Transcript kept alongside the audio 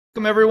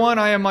Welcome, everyone.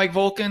 I am Mike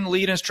Volkin,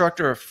 lead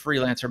instructor of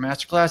Freelancer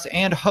Masterclass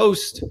and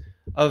host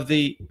of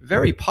the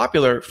very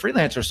popular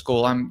Freelancer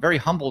School. I'm very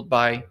humbled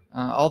by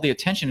all the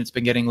attention it's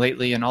been getting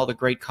lately and all the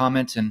great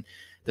comments, and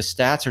the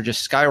stats are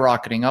just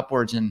skyrocketing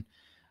upwards in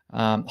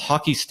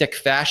hockey stick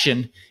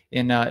fashion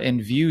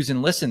in views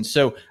and listens.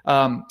 So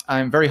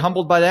I'm very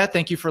humbled by that.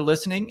 Thank you for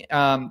listening.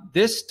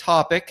 This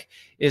topic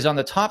is on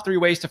the top 3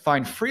 ways to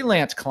find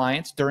freelance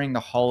clients during the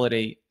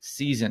holiday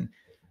season.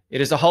 It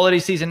is the holiday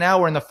season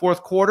now. We're in the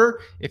 4th quarter.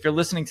 If you're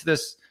listening to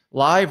this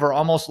live or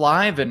almost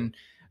live, and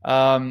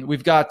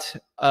we've got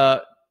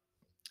a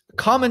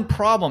common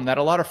problem that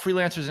a lot of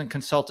freelancers and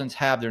consultants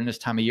have during this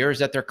time of year is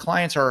that their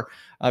clients are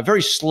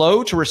very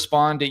slow to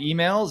respond to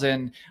emails,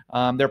 and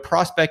their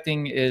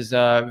prospecting is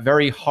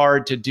very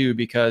hard to do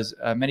because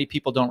many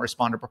people don't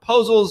respond to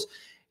proposals,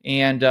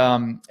 and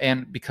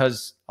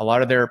because a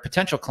lot of their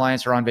potential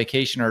clients are on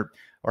vacation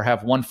or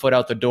have one foot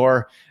out the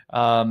door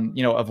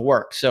of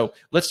work. So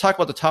let's talk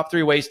about the top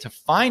 3 ways to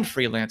find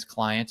freelance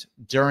clients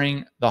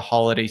during the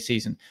holiday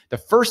season. The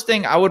first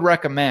thing I would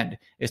recommend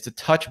is to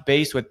touch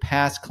base with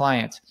past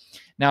clients.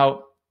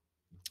 Now,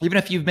 even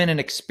if you've been an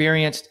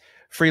experienced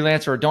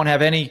freelancer or don't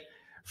have any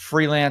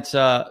freelance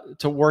to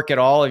work at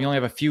all, if you only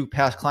have a few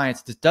past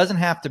clients, this doesn't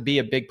have to be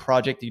a big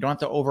project. You don't have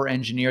to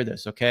over-engineer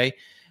this, okay?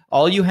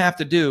 All you have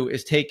to do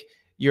is take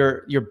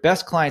your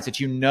best clients that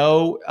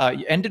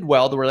ended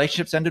well, the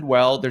relationships ended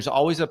well, there's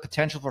always a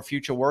potential for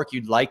future work,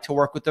 you'd like to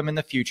work with them in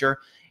the future,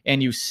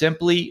 and you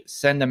simply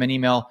send them an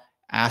email,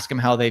 ask them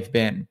how they've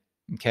been,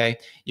 okay?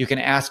 You can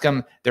ask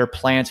them their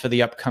plans for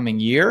the upcoming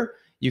year.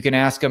 You can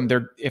ask them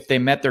if they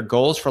met their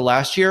goals for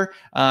last year.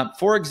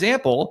 For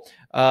example,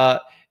 I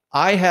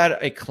had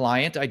a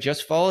client I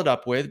just followed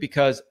up with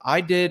because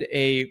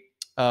I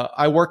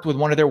worked with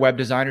one of their web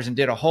designers and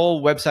did a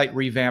whole website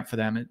revamp for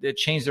them. It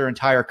changed their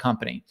entire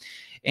company.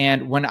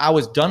 And when I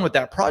was done with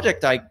that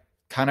project, I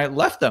kind of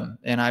left them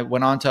and I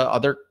went on to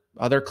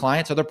other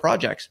clients, other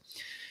projects.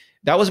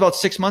 That was about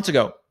 6 months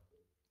ago.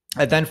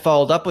 I then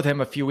followed up with him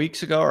a couple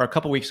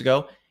weeks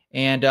ago,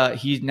 and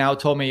he now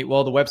told me,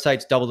 well, the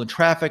website's doubled in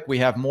traffic. We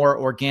have more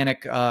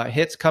organic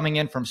hits coming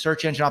in from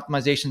search engine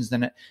optimizations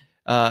than,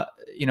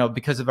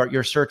 because of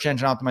your search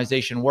engine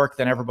optimization work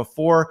than ever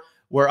before.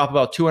 We're up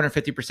about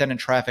 250% in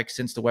traffic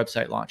since the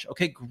website launch.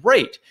 Okay,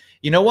 great.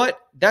 You know what?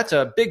 That's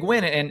a big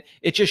win. And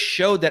it just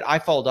showed that I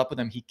followed up with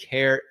him. He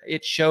cared.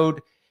 It showed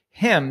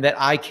him that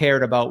I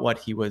cared about what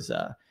he was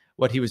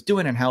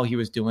doing and how he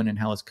was doing and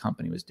how his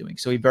company was doing.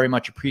 So he very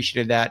much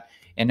appreciated that.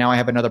 And now I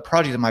have another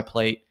project on my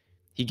plate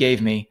he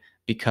gave me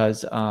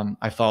because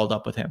I followed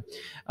up with him.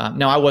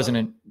 Now, I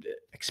wasn't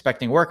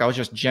expecting work. I was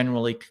just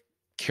generally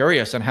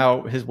curious on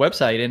how his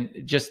website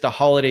and just the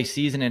holiday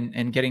season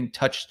and getting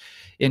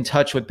in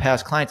touch with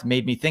past clients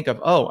made me think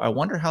of, I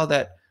wonder how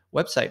that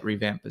website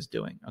revamp is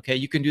doing. Okay,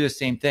 you can do the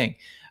same thing.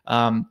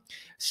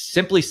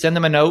 Simply send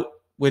them a note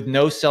with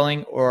no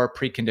selling or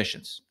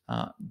preconditions.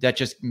 That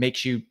just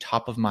makes you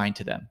top of mind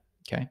to them.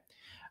 Okay,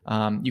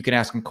 you can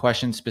ask them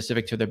questions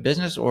specific to their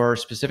business or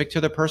specific to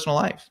their personal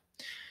life.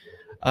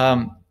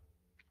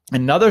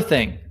 Another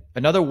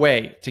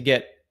way to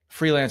get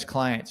freelance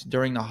clients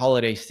during the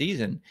holiday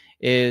season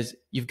is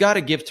you've got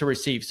to give to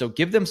receive. So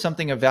give them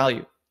something of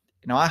value.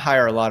 I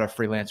hire a lot of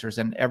freelancers,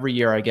 and every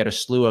year I get a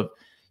slew of,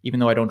 even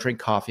though I don't drink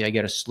coffee, I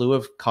get a slew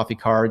of coffee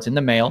cards in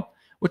the mail,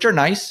 which are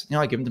nice.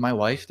 I give them to my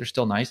wife. They're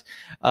still nice.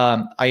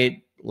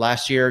 I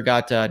last year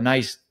got a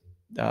nice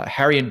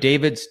Harry and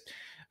David's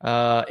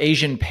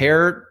Asian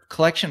pear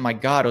collection. My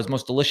God, it was the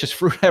most delicious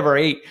fruit I ever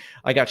ate.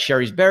 I got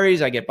Sherry's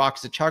berries. I get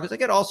boxes of chocolates. I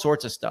get all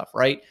sorts of stuff,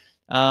 right?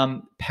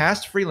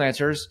 Past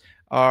freelancers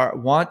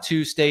want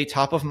to stay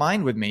top of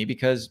mind with me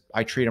because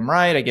I treat them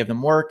right. I give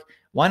them work.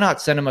 Why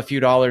not send them a few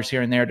dollars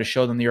here and there to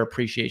show them your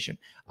appreciation?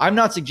 I'm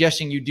not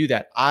suggesting you do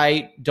that.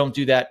 I don't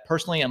do that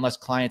personally unless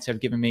clients have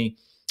given me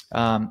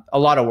a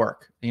lot of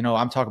work.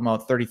 I'm talking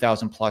about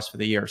 30,000 plus for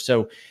the year.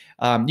 So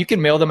you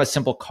can mail them a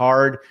simple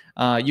card.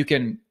 You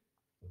can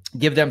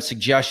give them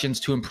suggestions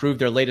to improve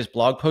their latest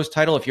blog post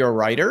title. If you're a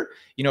writer,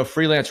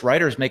 freelance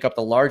writers make up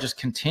the largest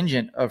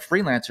contingent of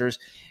freelancers.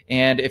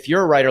 And if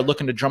you're a writer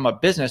looking to drum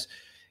up business,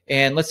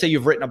 and let's say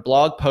you've written a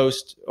blog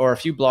post or a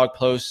few blog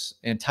posts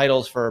and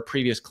titles for a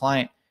previous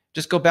client,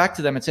 just go back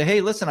to them and say,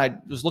 hey, listen, I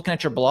was looking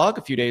at your blog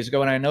a few days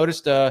ago and I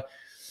noticed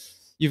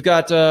you've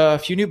got a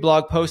few new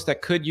blog posts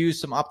that could use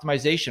some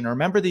optimization.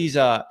 Remember these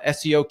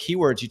SEO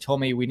keywords you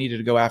told me we needed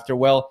to go after?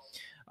 Well,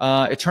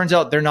 it turns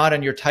out they're not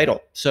in your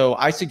title. So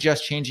I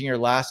suggest changing your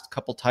last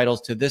couple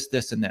titles to this,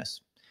 this, and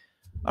this.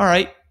 All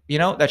right.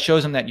 That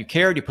shows them that you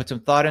cared. You put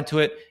some thought into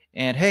it.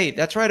 And hey,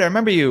 that's right. I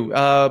remember you.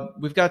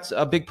 We've got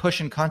a big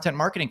push in content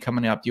marketing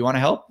coming up. Do you want to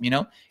help?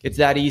 It's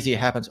that easy. It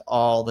happens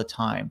all the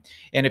time.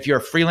 And if you're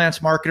a freelance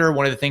marketer,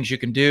 one of the things you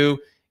can do,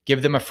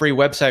 give them a free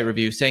website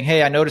review saying,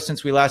 hey, I noticed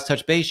since we last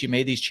touched base, you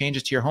made these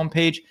changes to your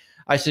homepage.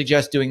 I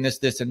suggest doing this,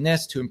 this, and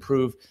this to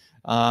improve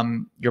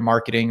your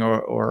marketing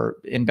or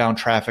inbound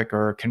traffic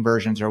or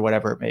conversions or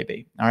whatever it may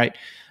be. All right.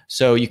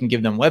 So you can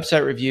give them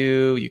website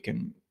review. You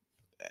can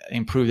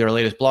improve their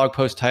latest blog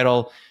post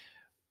title,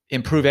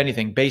 improve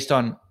anything based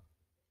on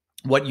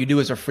what you do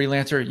as a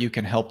freelancer, you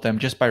can help them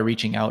just by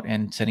reaching out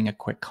and sending a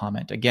quick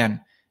comment.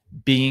 Again,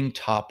 being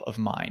top of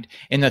mind.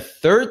 And the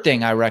third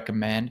thing I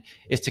recommend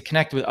is to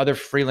connect with other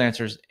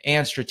freelancers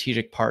and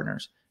strategic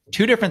partners.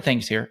 Two different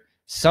things here.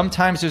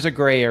 Sometimes there's a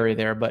gray area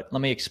there, but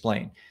let me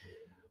explain.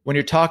 When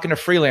you're talking to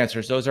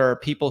freelancers, those are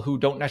people who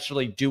don't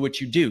necessarily do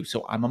what you do.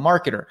 So I'm a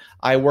marketer.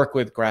 I work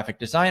with graphic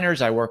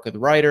designers. I work with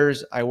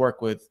writers. I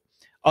work with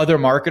other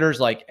marketers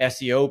like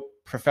SEO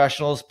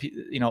professionals.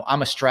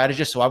 I'm a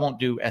strategist, so I won't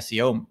do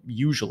SEO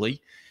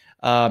usually.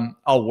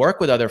 I'll work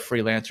with other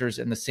freelancers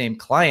in the same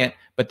client,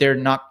 but they're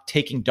not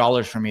taking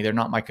dollars from me. They're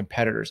not my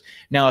competitors.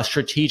 Now, a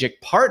strategic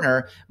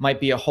partner might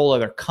be a whole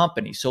other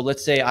company. So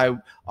let's say I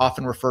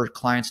often refer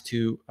clients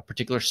to a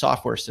particular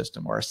software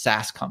system or a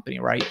SaaS company,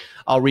 right?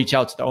 I'll reach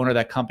out to the owner of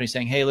that company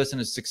saying, hey, listen,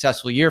 it's a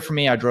successful year for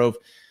me. I drove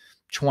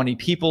 20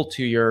 people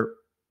to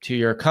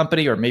your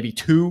company, or maybe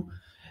two.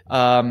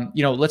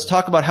 Let's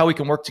talk about how we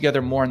can work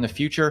together more in the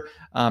future.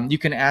 You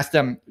can ask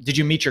them, did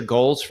you meet your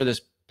goals for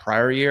this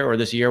prior year or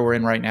this year we're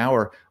in right now?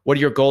 Or what are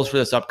your goals for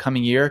this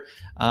upcoming year?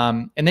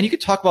 And then you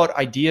could talk about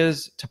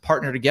ideas to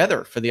partner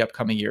together for the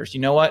upcoming years. You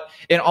know what?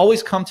 And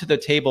always come to the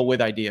table with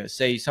ideas.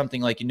 Say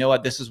something like, you know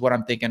what, this is what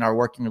I'm thinking our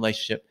working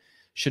relationship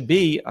should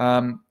be,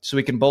 so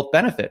we can both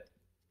benefit.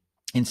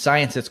 In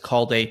science, it's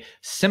called a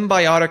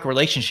symbiotic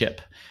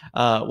relationship,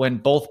 when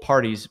both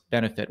parties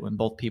benefit, when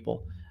both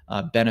people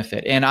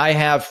benefit. And I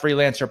have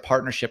freelancer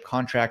partnership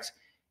contracts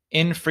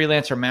in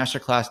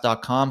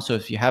freelancermasterclass.com. So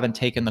if you haven't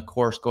taken the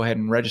course, go ahead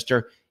and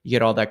register. You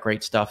get all that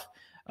great stuff.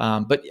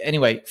 But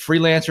anyway,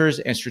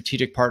 freelancers and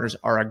strategic partners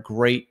are a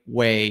great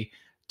way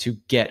to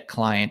get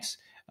clients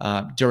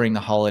during the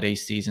holiday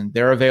season.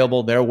 They're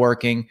available, they're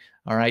working.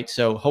 All right.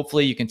 So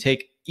hopefully you can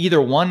take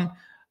either one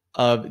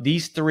of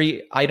these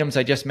three items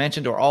I just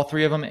mentioned, or all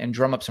three of them, and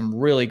drum up some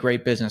really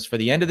great business for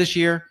the end of this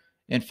year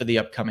and for the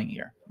upcoming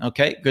year.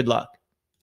 Okay. Good luck.